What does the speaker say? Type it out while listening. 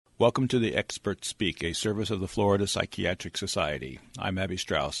Welcome to the Expert Speak, a service of the Florida Psychiatric Society. I'm Abby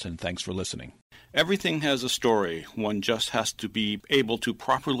Strauss, and thanks for listening. Everything has a story. One just has to be able to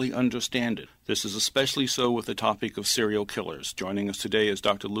properly understand it. This is especially so with the topic of serial killers. Joining us today is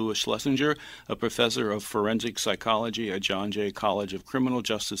Dr. Louis Schlesinger, a professor of forensic psychology at John Jay College of Criminal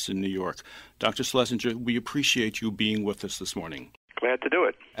Justice in New York. Dr. Schlesinger, we appreciate you being with us this morning. Glad to do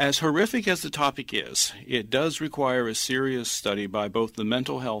it. As horrific as the topic is, it does require a serious study by both the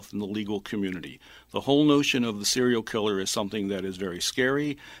mental health and the legal community. The whole notion of the serial killer is something that is very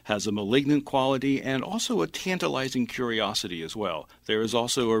scary, has a malignant quality, and also a tantalizing curiosity as well. There is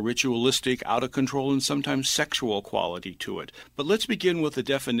also a ritualistic, out-of-control, and sometimes sexual quality to it. But let's begin with a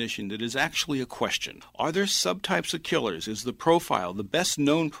definition that is actually a question. Are there subtypes of killers? Is the profile, the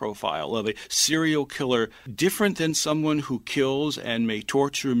best-known profile of a serial killer, different than someone who kills and may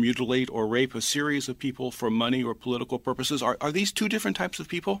torture, mutilate, or rape a series of people for money or political purposes? Are these two different types of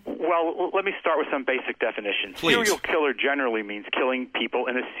people? Well, let me start with some basic definitions. Please. Serial killer generally means killing people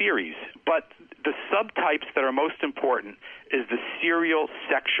in a series, but the subtypes that are most important is the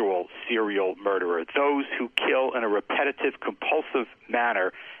sexual serial murderer, those who kill in a repetitive, compulsive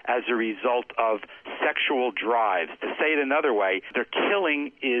manner as a result of sexual drives. To say it another way, their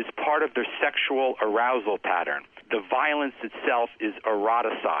killing is part of their sexual arousal pattern. The violence itself is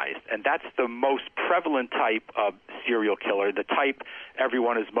eroticized, and that's the most prevalent type of serial killer, the type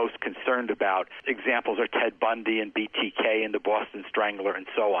everyone is most concerned about. Examples are Ted Bundy and BTK and the Boston Strangler and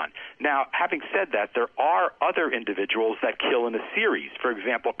so on. Now, having said that, there are other individuals that kill in a series, for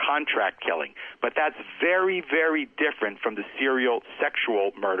example, contract killing, but that's very, very different from the serial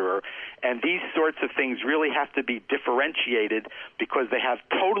sexual murderer, and these sorts of things really have to be differentiated because they have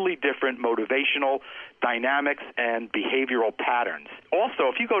totally different motivational dynamics and behavioral patterns. Also,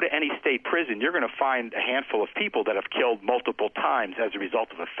 if you go to any state prison, you're going to find a handful of people that have killed multiple times as a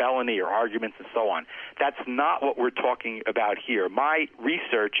result of a felony or arguments and so on. That's not what we're talking about here. My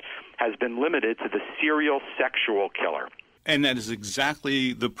research has been limited to the serial sexual killer. And that is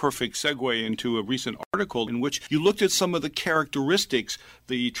exactly the perfect segue into a recent article in which you looked at some of the characteristics,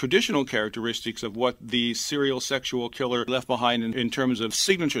 the traditional characteristics of what the serial sexual killer left behind in terms of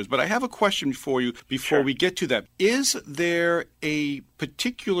signatures. But I have a question for you before we get to that. Is there a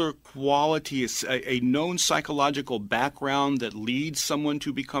particular quality, a known psychological background that leads someone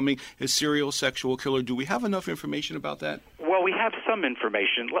to becoming a serial sexual killer? Do we have enough information about that? Well, we have some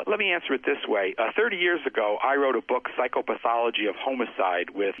information. Let me answer it this way. 30 years ago, I wrote a book, Psychopathology of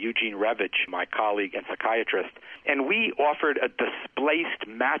Homicide, with Eugene Revich, my colleague and psychiatrist, and we offered a displaced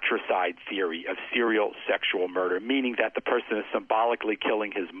matricide theory of serial sexual murder, meaning that the person is symbolically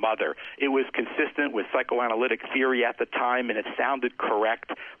killing his mother. It was consistent with psychoanalytic theory at the time, and it sounded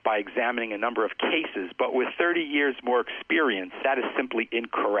correct by examining a number of cases, but with 30 years more experience, that is simply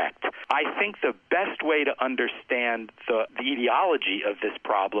incorrect. I think the best way to understand the etiology of this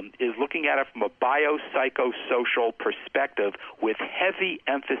problem is looking at it from a biopsychosocial perspective with heavy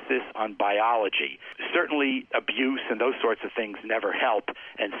emphasis on biology. Certainly abuse and those sorts of things never help,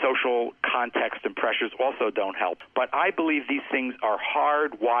 and social context and pressures also don't help. But I believe these things are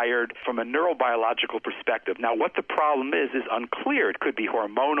hardwired from a neurobiological perspective. Now, what the problem is unclear. It could be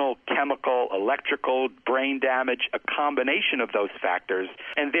hormonal, chemical, electrical, brain damage, a combination of those factors,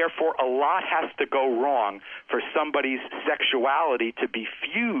 and therefore a lot has to go wrong for somebody's sexuality to be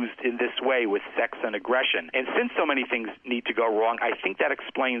fused in this way with sex and aggression. And since so many things need to go wrong, I think that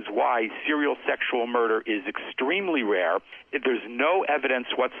explains why serial sexual murder is extremely rare. There's no evidence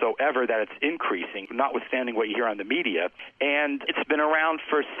whatsoever that it's increasing, notwithstanding what you hear on the media. And it's been around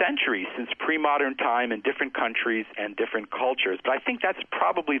for centuries, since pre-modern time in different countries and different cultures. But I think that's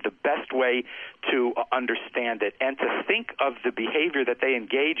probably the best way to understand it, and to think of the behavior that they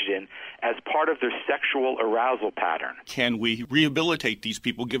engaged in as part of their sexual arousal pattern. Can we rehabilitate these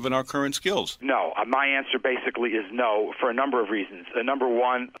people given our current skills? No. My answer basically is no, for a number of reasons. Number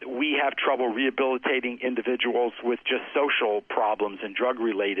one, we have trouble rehabilitating individuals with just social problems and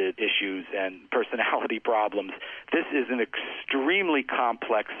drug-related issues and personality problems. This is an extremely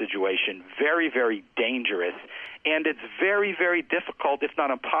complex situation, very, very dangerous. And it's very, very difficult, if not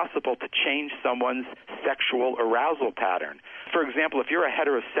impossible, to change someone's sexual arousal pattern. For example, if you're a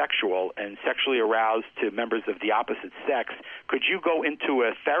heterosexual and sexually aroused to members of the opposite sex, could you go into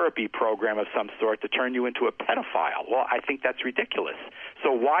a therapy program of some sort to turn you into a pedophile? Well, I think that's ridiculous.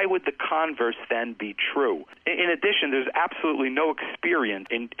 So why would the converse then be true? In addition, there's absolutely no experience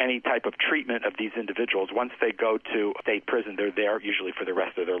in any type of treatment of these individuals. Once they go to state prison, they're there usually for the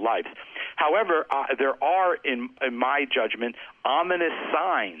rest of their lives. However, there are, in in my judgment, ominous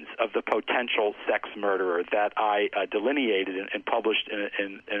signs of the potential sex murderer that I delineated and published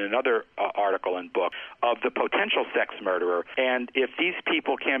in another article and book of the potential sex murderer. And if these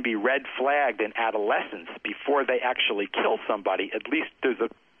people can be red flagged in adolescence before they actually kill somebody, at least there's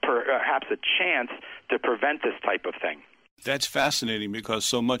perhaps a chance to prevent this type of thing. That's fascinating because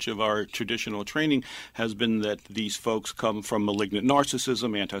so much of our traditional training has been that these folks come from malignant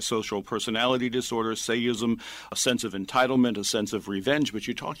narcissism, antisocial personality disorder, sadism, a sense of entitlement, a sense of revenge. But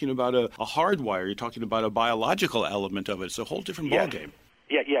you're talking about a hardwire. You're talking about a biological element of it. It's a whole different ballgame.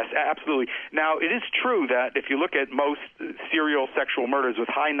 Yes, absolutely. Now, it is true that if you look at most serial sexual murders with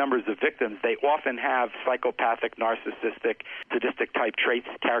high numbers of victims, they often have psychopathic, narcissistic, sadistic-type traits,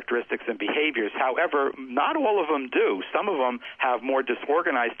 characteristics, and behaviors. However, not all of them do. Some of them have more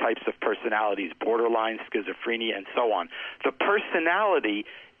disorganized types of personalities, borderline, schizophrenia, and so on. The personality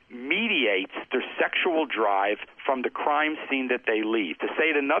mediates their sexual drive from the crime scene that they leave. To say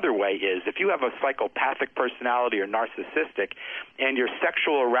it another way is, if you have a psychopathic personality or narcissistic, and your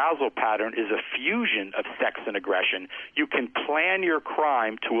sexual arousal pattern is a fusion of sex and aggression, you can plan your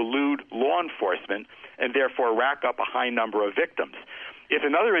crime to elude law enforcement and therefore rack up a high number of victims. If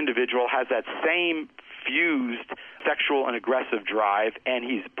another individual has that same fused sexual and aggressive drive and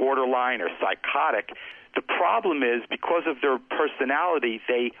he's borderline or psychotic, the problem is, because of their personality,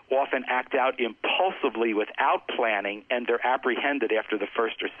 they often act out impulsively without planning, and they're apprehended after the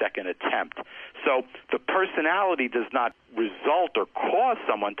first or second attempt. So the personality does not result or cause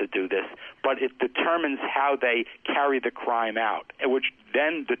someone to do this, but it determines how they carry the crime out, which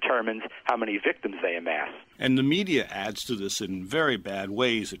then determines how many victims they amass. And the media adds to this in very bad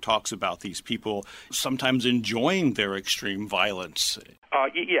ways. It talks about these people sometimes enjoying their extreme violence.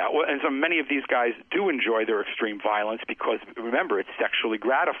 And so many of these guys do enjoy their extreme violence because, remember, it's sexually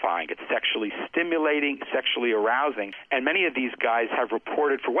gratifying, it's sexually stimulating, sexually arousing, and many of these guys have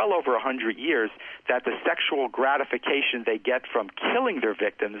reported for well over 100 years that the sexual gratification they get from killing their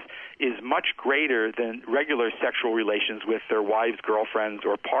victims is much greater than regular sexual relations with their wives, girlfriends,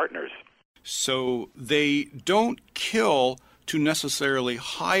 or partners. So they don't kill to necessarily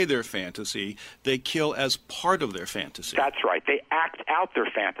hide their fantasy. They kill as part of their fantasy. That's right. They act out their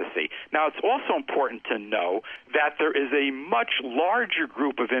fantasy. Now, it's also important to know that there is a much larger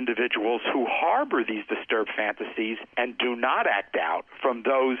group of individuals who harbor these disturbed fantasies and do not act out from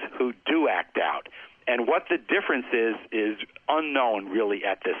those who do act out. And what the difference is unknown, really,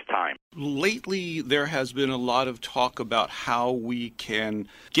 at this time. Lately, there has been a lot of talk about how we can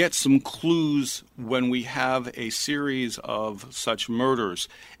get some clues when we have a series of such murders.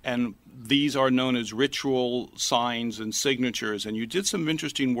 And these are known as ritual signs and signatures. And you did some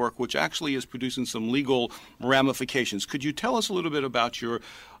interesting work, which actually is producing some legal ramifications. Could you tell us a little bit about your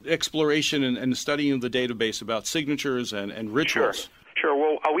exploration and studying of the database about signatures and rituals? Sure.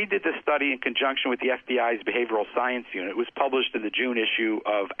 Well, we did this study in conjunction with the FBI's Behavioral Science Unit. It was published in the June issue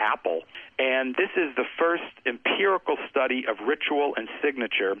of Apple. And this is the first empirical study of ritual and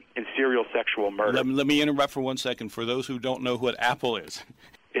signature in serial sexual murder. Let me interrupt for 1 second. For those who don't know what Apple is.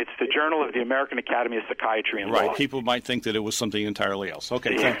 It's the Journal of the American Academy of Psychiatry and Law. Right. People might think that it was something entirely else.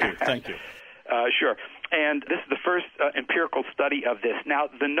 Okay, thank you. Sure. And this is the first empirical study of this. Now,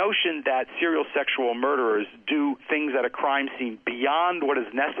 the notion that serial sexual murderers do things at a crime scene beyond what is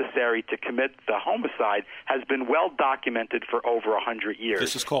necessary to commit the homicide has been well documented for over 100 years.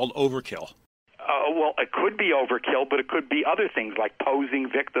 This is called overkill. Well, it could be overkill, but it could be other things like posing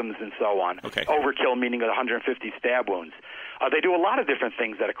victims and so on. Okay. Overkill meaning 150 stab wounds. They do a lot of different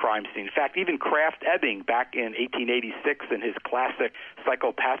things at a crime scene. In fact, even Kraft Ebing, back in 1886 in his classic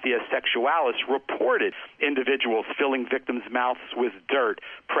Psychopathia Sexualis, reported individuals filling victims' mouths with dirt,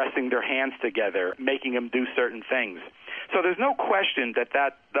 pressing their hands together, making them do certain things. So there's no question that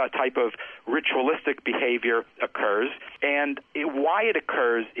type of ritualistic behavior occurs, and why it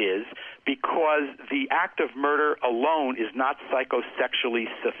occurs is because the act of murder alone is not psychosexually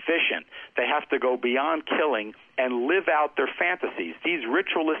sufficient. They have to go beyond killing and live out their fantasies. These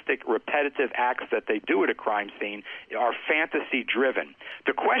ritualistic, repetitive acts that they do at a crime scene are fantasy-driven.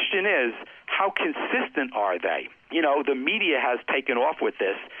 The question is, how consistent are they? You know, the media has taken off with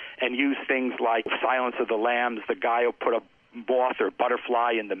this and used things like Silence of the Lambs, the guy who put a moth or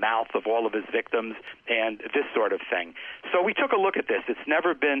butterfly in the mouth of all of his victims, and this sort of thing. So we took a look at this. It's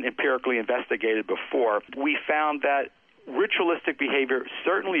never been empirically investigated before. We found that ritualistic behavior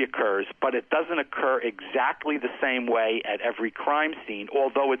certainly occurs, but it doesn't occur exactly the same way at every crime scene,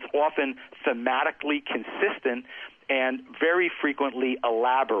 although it's often thematically consistent and very frequently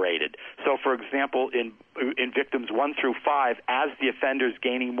elaborated. So, for example, in victims 1 through 5, as the offender's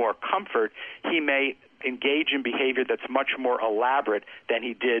gaining more comfort, he may engage in behavior that's much more elaborate than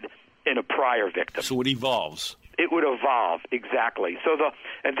he did in a prior victim. So it evolves. It would evolve, exactly.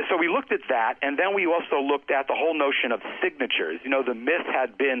 So we looked at that, and then we also looked at the whole notion of signatures. You know, the myth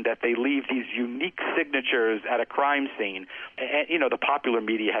had been that they leave these unique signatures at a crime scene. And, you know, the popular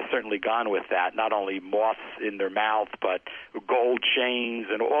media has certainly gone with that, not only moths in their mouth, but gold chains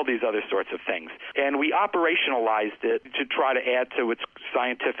and all these other sorts of things. And we operationalized it to try to add to its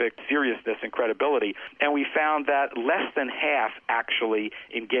scientific seriousness and credibility. And we found that less than half actually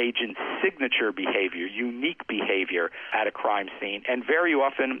engage in signature behavior, unique behavior at a crime scene. And very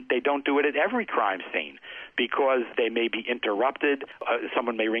often they don't do it at every crime scene because they may be interrupted.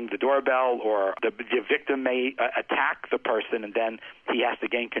 Someone may ring the doorbell, or the victim may attack the person, and then he has to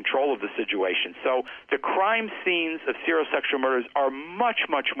gain control of the situation. So the crime scenes of serial sexual murders are much,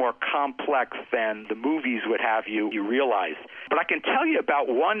 much more complex than the movies would have you realize. But I can tell you about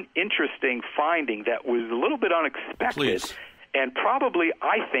one interesting finding that was a little bit unexpected. Please. And probably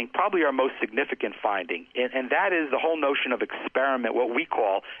our most significant finding, and that is the whole notion of experiment, what we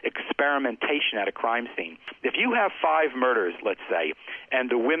call experimentation at a crime scene. If you have 5 murders, let's say, and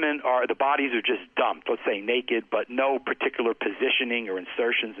the bodies are just dumped, let's say naked, but no particular positioning or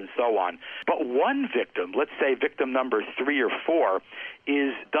insertions and so on, but one victim, let's say victim number 3 or 4,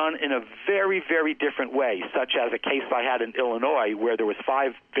 is done in a very, very different way, such as a case I had in Illinois where there was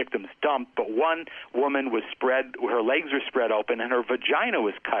 5 victims dumped, but one woman was her legs were spread open and her vagina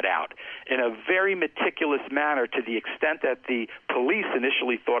was cut out in a very meticulous manner, to the extent that the police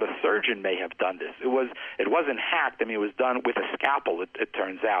initially thought a surgeon may have done this. It wasn't hacked. I mean, it was done with a scalpel, it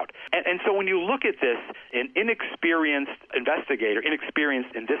turns out. And so when you look at this, an inexperienced investigator,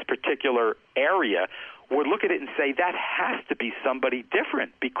 inexperienced in this particular area, would look at it and say, that has to be somebody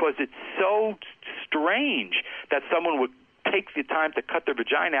different, because it's so strange that someone would take the time to cut their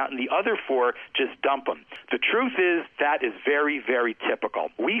vagina out and the other 4 just dump them. The truth is that is very, very typical.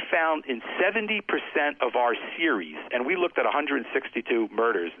 We found in 70% of our series, and we looked at 162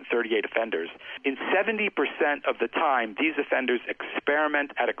 murders and 38 offenders, in 70% of the time, these offenders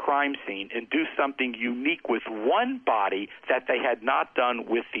experiment at a crime scene and do something unique with one body that they had not done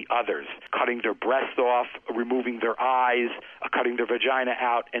with the others, cutting their breasts off, removing their eyes, cutting their vagina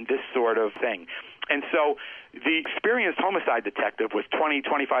out, and this sort of thing. And so the experienced homicide detective with 20,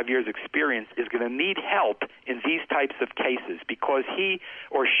 25 years experience is going to need help in these types of cases, because he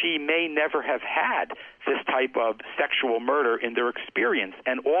or she may never have had this type of sexual murder in their experience.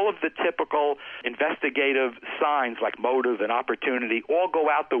 And all of the typical investigative signs like motive and opportunity all go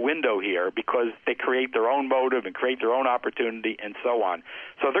out the window here, because they create their own motive and create their own opportunity and so on.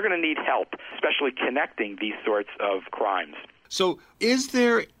 So they're going to need help, especially connecting these sorts of crimes. So is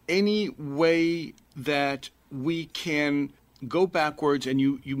there any way that we can go backwards? And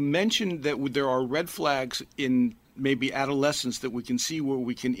you mentioned that there are red flags in maybe adolescence that we can see where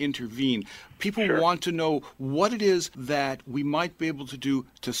we can intervene. People Sure. want to know what it is that we might be able to do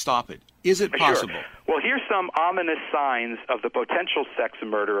to stop it. Is it possible? Sure. Well, here's some ominous signs of the potential sex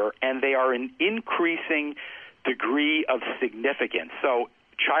murderer, and they are an increasing degree of significance. So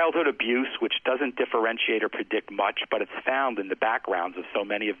childhood abuse, which doesn't differentiate or predict much, but it's found in the backgrounds of so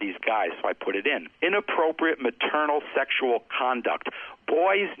many of these guys, so I put it in. Inappropriate maternal sexual conduct.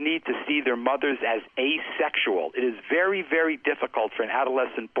 Boys need to see their mothers as asexual. It is very, very difficult for an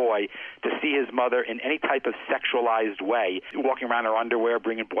adolescent boy to see his mother in any type of sexualized way, walking around in her underwear,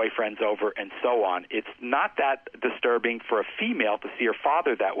 bringing boyfriends over, and so on. It's not that disturbing for a female to see her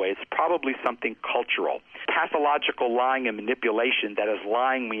father that way. It's probably something cultural. Pathological lying and manipulation, that is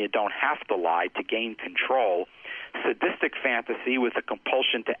lying when you don't have to lie to gain control. Sadistic fantasy with a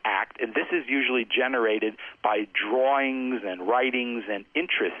compulsion to act, and this is usually generated by drawings and writings and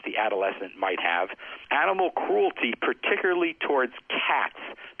interests the adolescent might have. Animal cruelty, particularly towards cats,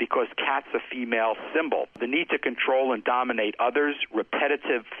 because cat's a female symbol. The need to control and dominate others,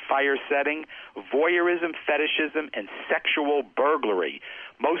 repetitive fire setting, voyeurism, fetishism, and sexual burglary.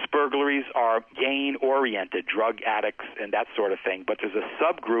 Most burglaries are gain-oriented, drug addicts and that sort of thing, but there's a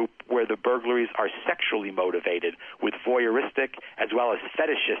subgroup where the burglaries are sexually motivated with voyeuristic as well as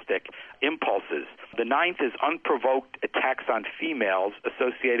fetishistic impulses. The 9th is unprovoked attacks on females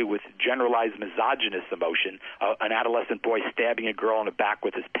associated with generalized misogynist emotion, an adolescent boy stabbing a girl in the back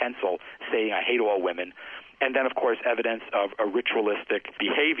with his pencil saying, "I hate all women." And then, of course, evidence of a ritualistic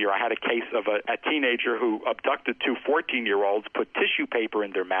behavior. I had a case of a teenager who abducted two 14-year-olds, put tissue paper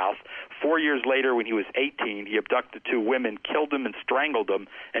in their mouth. 4 years later, when he was 18, he abducted two women, killed them and strangled them,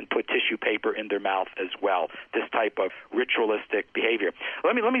 and put tissue paper in their mouth as well. This type of ritualistic behavior.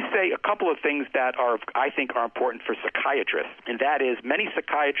 Let me say a couple of things that I think are important for psychiatrists, and that is many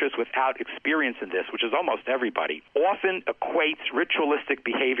psychiatrists without experience in this, which is almost everybody, often equates ritualistic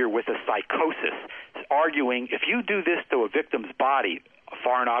behavior with a psychosis, arguing if you do this to a victim's body,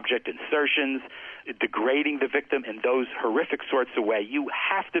 foreign object insertions, degrading the victim in those horrific sorts of ways, you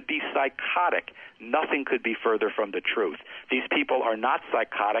have to be psychotic. Nothing could be further from the truth. These people are not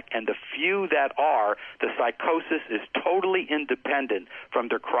psychotic, and the few that are, the psychosis is totally independent from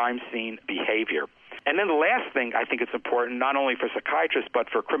their crime scene behavior. And then the last thing I think it's important, not only for psychiatrists but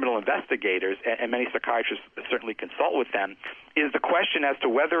for criminal investigators, and many psychiatrists certainly consult with them, is the question as to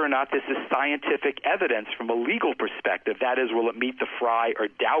whether or not this is scientific evidence from a legal perspective. That is, will it meet the Frye or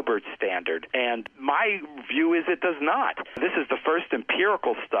Daubert standard? And my view is it does not. This is the first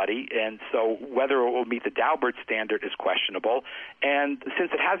empirical study, and so whether it will meet the Daubert standard is questionable. And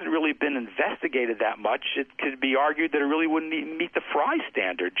since it hasn't really been investigated that much, it could be argued that it really wouldn't even meet the Frye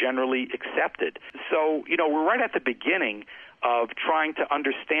standard, generally accepted. So, we're right at the beginning of trying to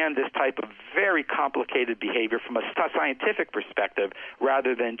understand this type of very complicated behavior from a scientific perspective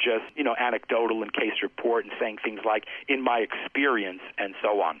rather than just, anecdotal and case report and saying things like, in my experience, and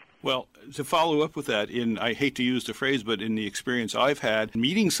so on. Well, to follow up with that, I hate to use the phrase, but in the experience I've had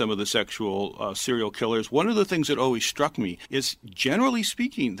meeting some of the sexual serial killers, one of the things that always struck me is, generally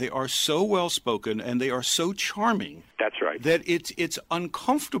speaking, they are so well-spoken and they are so charming. That's right. That it's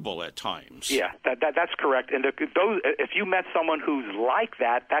uncomfortable at times. Yeah, that's correct. And if you met someone who's like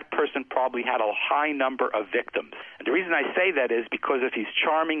that, that person probably had a high number of victims. And the reason I say that is because if he's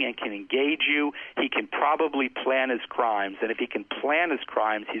charming and can engage you, he can probably plan his crimes. And if he can plan his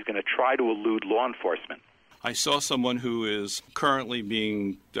crimes, he's going to try to elude law enforcement. I saw someone who is currently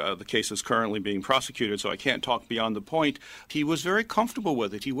the case is currently being prosecuted, so I can't talk beyond the point. He was very comfortable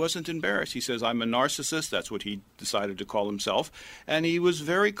with it. He wasn't embarrassed. He says, I'm a narcissist. That's what he decided to call himself. And he was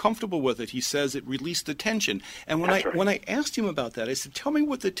very comfortable with it. He says it released the tension. And when I asked him about that, I said, tell me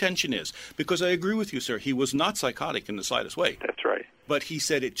what the tension is. Because I agree with you, sir. He was not psychotic in the slightest way. That's right. But he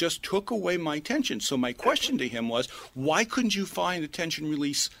said it just took away my tension. So my question to him was, why couldn't you find a tension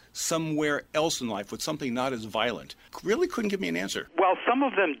release somewhere else in life with something not as violent? Really couldn't give me an answer. Well, some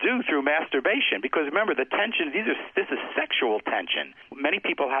of them do through masturbation, because remember, the tension, this is sexual tension. Many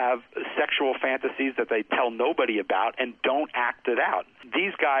people have sexual fantasies that they tell nobody about and don't act it out.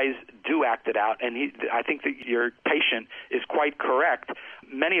 These guys do act it out, and I think that your patient is quite correct.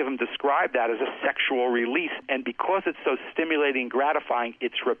 Many of them describe that as a sexual release, and because it's so stimulating and gratifying,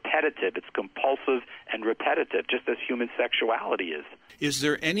 it's repetitive. It's compulsive and repetitive, just as human sexuality is. Is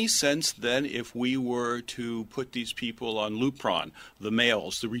there any sense then, if we were to put these people on Lupron, the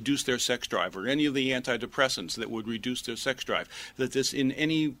males, to reduce their sex drive, or any of the antidepressants that would reduce their sex drive, that this in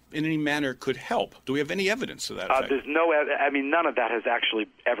any manner could help? Do we have any evidence to that effect? There's none of that has actually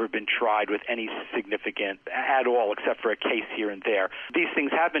ever been tried with any significant at all, except for a case here and there. These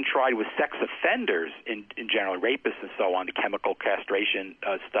things have been tried with sex offenders in general, rapists and so on, the chemical castration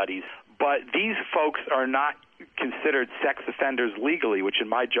studies. But these folks are not considered sex offenders legally, which in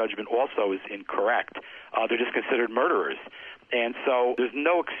my judgment also is incorrect. They're just considered murderers. And so there's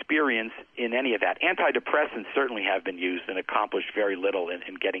no experience in any of that. Antidepressants certainly have been used and accomplished very little in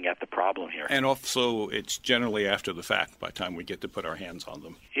getting at the problem here. And also, it's generally after the fact by the time we get to put our hands on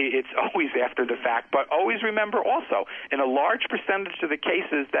them. It's always after the fact, but always remember also, in a large percentage of the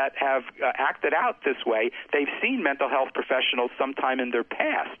cases that have acted out this way, they've seen mental health professionals sometime in their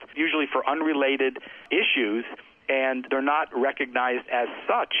past, usually for unrelated issues, and they're not recognized as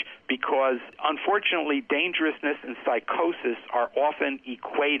such because, unfortunately, dangerousness and psychosis are often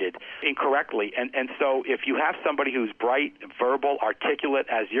equated incorrectly. And so if you have somebody who's bright, verbal, articulate,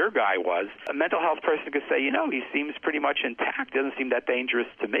 as your guy was, a mental health person could say, he seems pretty much intact, doesn't seem that dangerous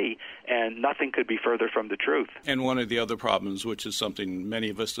to me, and nothing could be further from the truth. And one of the other problems, which is something many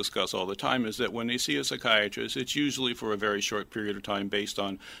of us discuss all the time, is that when they see a psychiatrist, it's usually for a very short period of time based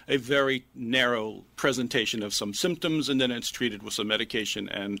on a very narrow presentation of some symptoms, and then it's treated with some medication,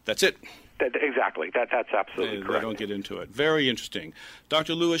 and that's it. Exactly. That's absolutely correct. They don't get into it. Very interesting.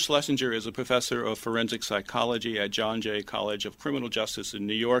 Dr. Louis Schlesinger is a professor of forensic psychology at John Jay College of Criminal Justice in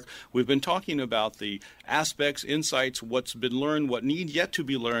New York. We've been talking about the aspects, insights, what's been learned, what need yet to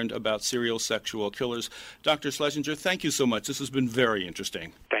be learned about serial sexual killers. Dr. Schlesinger, thank you so much. This has been very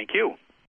interesting. Thank you.